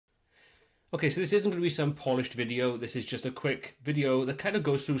Okay, so this isn't going to be some polished video. This is just a quick video that kind of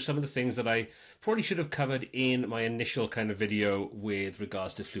goes through some of the things that I probably should have covered in my initial kind of video with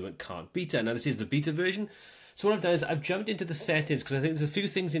regards to FluentCart Beta. Now, this is the beta version. So what I've done is I've jumped into the settings because I think there's a few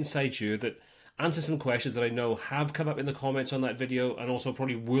things inside here that answer some questions that I know have come up in the comments on that video and also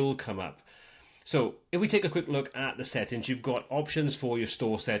probably will come up. So if we take a quick look at the settings, you've got options for your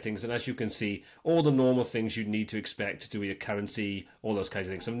store settings, and as you can see, all the normal things you'd need to expect to do with your currency, all those kinds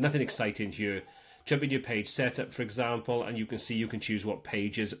of things. So nothing exciting here. Jump into your page setup, for example, and you can see you can choose what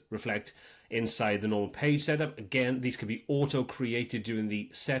pages reflect inside the normal page setup. Again, these can be auto-created during the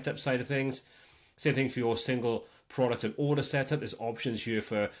setup side of things. Same thing for your single product and order setup. There's options here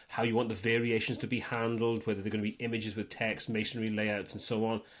for how you want the variations to be handled, whether they're going to be images with text, masonry layouts, and so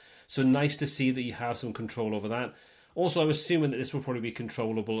on. So nice to see that you have some control over that. Also, I'm assuming that this will probably be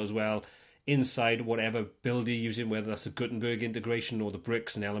controllable as well inside whatever build you're using, whether that's the Gutenberg integration or the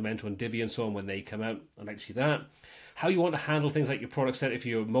bricks and Elementor and Divi and so on when they come out. I'd like to see that. How you want to handle things like your product setup for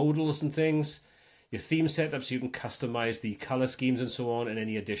your modals and things, your theme setup so you can customize the color schemes and so on, and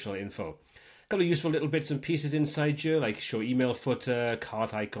any additional info. A couple of useful little bits and pieces inside here, like show email footer,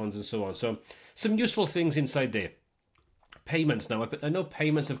 cart icons and so on. So some useful things inside there. Payments. Now, I know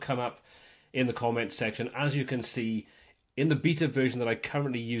payments have come up in the comments section. As you can see, in the beta version that I'm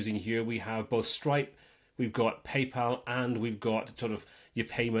currently using here, we have both Stripe, we've got PayPal, and we've got sort of your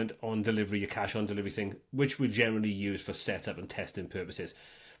payment on delivery, your cash on delivery thing, which we generally use for setup and testing purposes.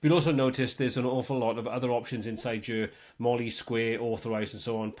 We'll also notice there's an awful lot of other options inside your Molly, Square, Authorize, and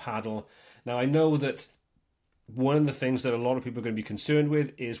so on, Paddle. Now, I know that one of the things that a lot of people are going to be concerned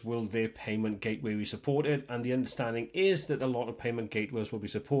with is, will their payment gateway be supported? And the understanding is that a lot of payment gateways will be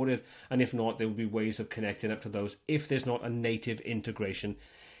supported, and if not, there will be ways of connecting up to those if there's not a native integration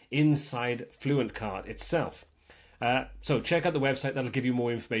inside FluentCart itself. So check out the website, that'll give you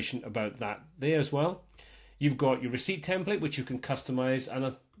more information about that there as well. You've got your receipt template, which you can customize, and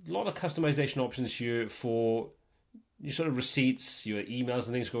a lot of customization options here for your sort of receipts, your emails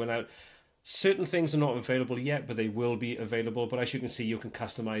and things going out. Certain things are not available yet, but they will be available. But as you can see, you can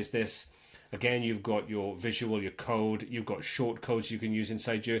customize this. Again, you've got your visual, your code, you've got short codes you can use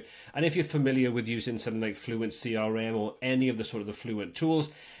inside here. And if you're familiar with using something like FluentCRM or any of the sort of the Fluent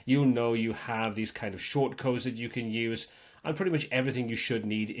tools, you'll know you have these kind of short codes that you can use. And pretty much everything you should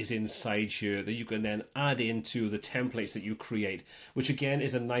need is inside here that you can then add into the templates that you create, which again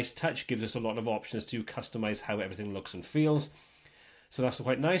is a nice touch, gives us a lot of options to customize how everything looks and feels. So that's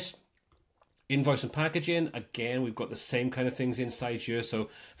quite nice. Invoice and packaging, again, we've got the same kind of things inside here. So,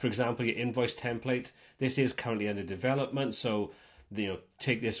 for example, your invoice template, this is currently under development. So,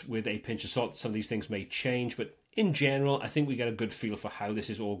 take this with a pinch of salt. Some of these things may change, but in general, I think we get a good feel for how this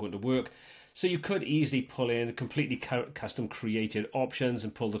is all going to work. So you could easily pull in completely custom created options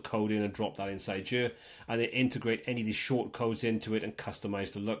and pull the code in and drop that inside here, and then integrate any of these short codes into it and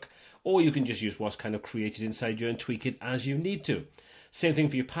customize the look. Or you can just use what's kind of created inside here and tweak it as you need to. Same thing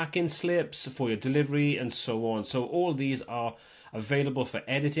for your packing slips, for your delivery, and so on. So all these are available for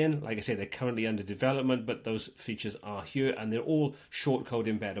editing. Like I say, they're currently under development, but those features are here, and they're all shortcode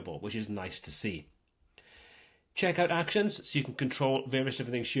embeddable, which is nice to see. Checkout actions, so you can control various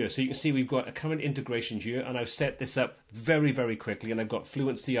different things here. So you can see we've got a current integration here, and I've set this up very, very quickly, and I've got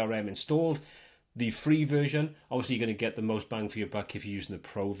FluentCRM installed. The free version, obviously you're going to get the most bang for your buck if you're using the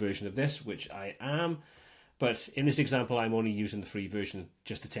pro version of this, which I am. But in this example, I'm only using the free version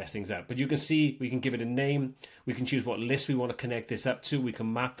just to test things out. But you can see we can give it a name. We can choose what list we want to connect this up to. We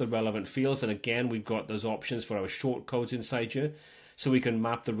can map the relevant fields. And again, we've got those options for our short codes inside here. So we can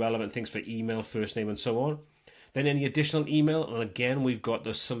map the relevant things for email, first name, and so on. Then any additional email. And again, we've got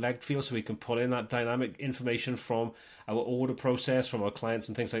those select fields so we can pull in that dynamic information from our order process, from our clients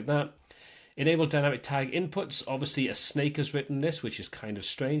and things like that. Enable dynamic tag inputs. Obviously, a snake has written this, which is kind of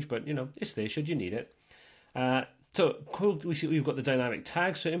strange, but it's there should you need it. So cool. We see we've got the dynamic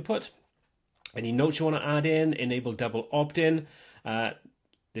tags for input. Any notes you want to add in, enable double opt-in.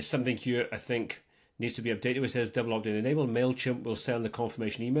 There's something here I think needs to be updated. It says double opt-in enable. MailChimp will send the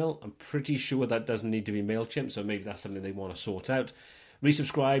confirmation email. I'm pretty sure that doesn't need to be MailChimp, so maybe that's something they want to sort out.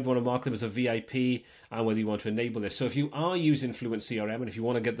 Resubscribe, want to mark them as a VIP, and whether you want to enable this. So if you are using FluentCRM and if you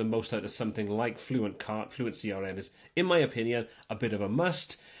want to get the most out of something like FluentCart, FluentCRM is, in my opinion, a bit of a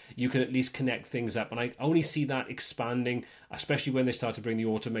must. You can at least connect things up, and I only see that expanding, especially when they start to bring the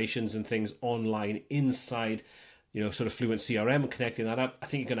automations and things online inside, sort of FluentCRM and connecting that up. I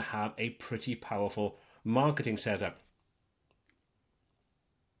think you're going to have a pretty powerful marketing setup.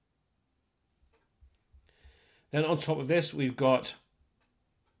 Then on top of this, we've got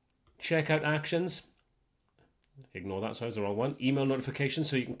checkout actions. Ignore that, sorry, it's the wrong one. Email notifications,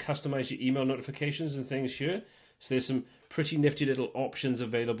 so you can customize your email notifications and things here. So there's some pretty nifty little options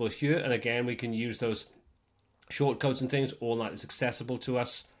available here. And again, we can use those shortcodes and things. All that is accessible to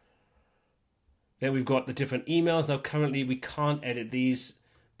us. Then we've got the different emails. Now, currently, we can't edit these,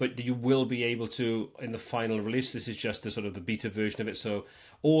 but you will be able to in the final release. This is just the sort of the beta version of it. So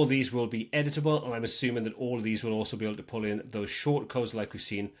all these will be editable, and I'm assuming that all of these will also be able to pull in those shortcodes like we've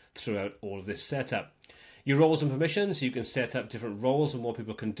seen throughout all of this setup. Your roles and permissions, you can set up different roles and what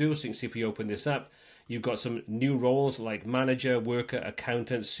people can do. So you can see if we open this up, you've got some new roles like manager, worker,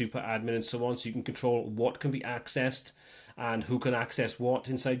 accountant, super admin, and so on. So you can control what can be accessed and who can access what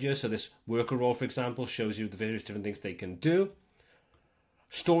inside here. So this worker role, for example, shows you the various different things they can do.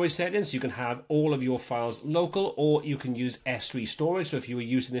 Storage settings, you can have all of your files local, or you can use S3 storage. So if you were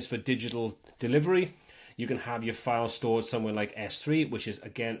using this for digital delivery, you can have your files stored somewhere like S3, which is,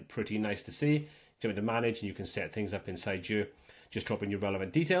 again, pretty nice to see. Jump into manage, and you can set things up inside you. Just drop in your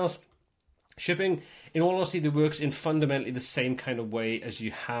relevant details. Shipping, in all honesty, it works in fundamentally the same kind of way as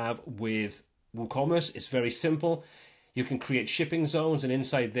you have with WooCommerce. It's very simple. You can create shipping zones, and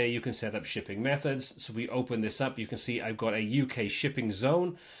inside there you can set up shipping methods. So we open this up, you can see I've got a UK shipping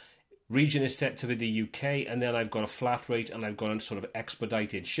zone. Region is set to be the UK, and then I've got a flat rate, and I've got a sort of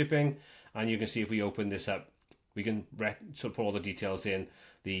expedited shipping. And you can see if we open this up, we can sort of put all the details in,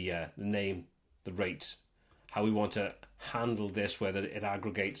 the name, the rate, how we want to handle this, whether it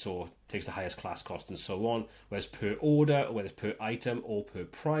aggregates or takes the highest class cost and so on, whether it's per order, or whether it's per item or per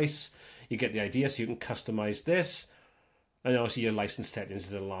price. You get the idea, so you can customize this. And obviously your license settings is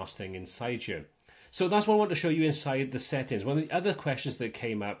the last thing inside here. So that's what I want to show you inside the settings. One of the other questions that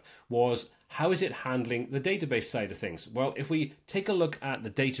came up was, how is it handling the database side of things? Well, if we take a look at the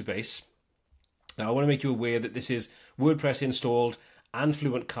database, now I want to make you aware that this is WordPress installed and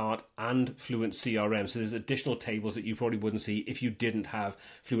FluentCart and FluentCRM. So there's additional tables that you probably wouldn't see if you didn't have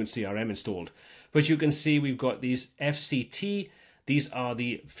FluentCRM installed. But you can see we've got these FCT. These are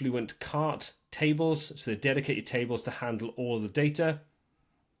the FluentCart tables, so they're dedicated tables to handle all of the data.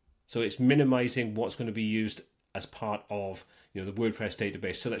 So it's minimizing what's going to be used as part of the WordPress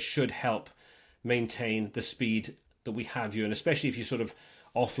database. So that should help maintain the speed that we have here, and especially if you sort of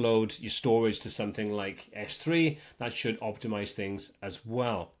offload your storage to something like S3, that should optimize things as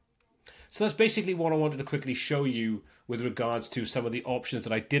well. So that's basically what I wanted to quickly show you with regards to some of the options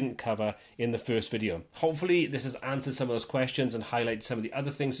that I didn't cover in the first video. Hopefully this has answered some of those questions and highlighted some of the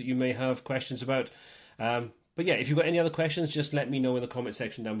other things that you may have questions about. But yeah, if you've got any other questions, just let me know in the comment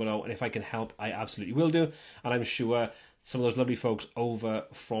section down below, and if I can help, I absolutely will do. And I'm sure some of those lovely folks over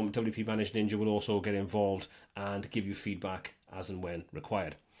from WP Managed Ninja will also get involved and give you feedback as and when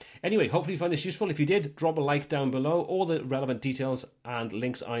required. Anyway, hopefully you found this useful. If you did, drop a like down below. All the relevant details and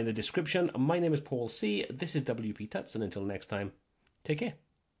links are in the description. My name is Paul C. This is WPTuts, and until next time, take care.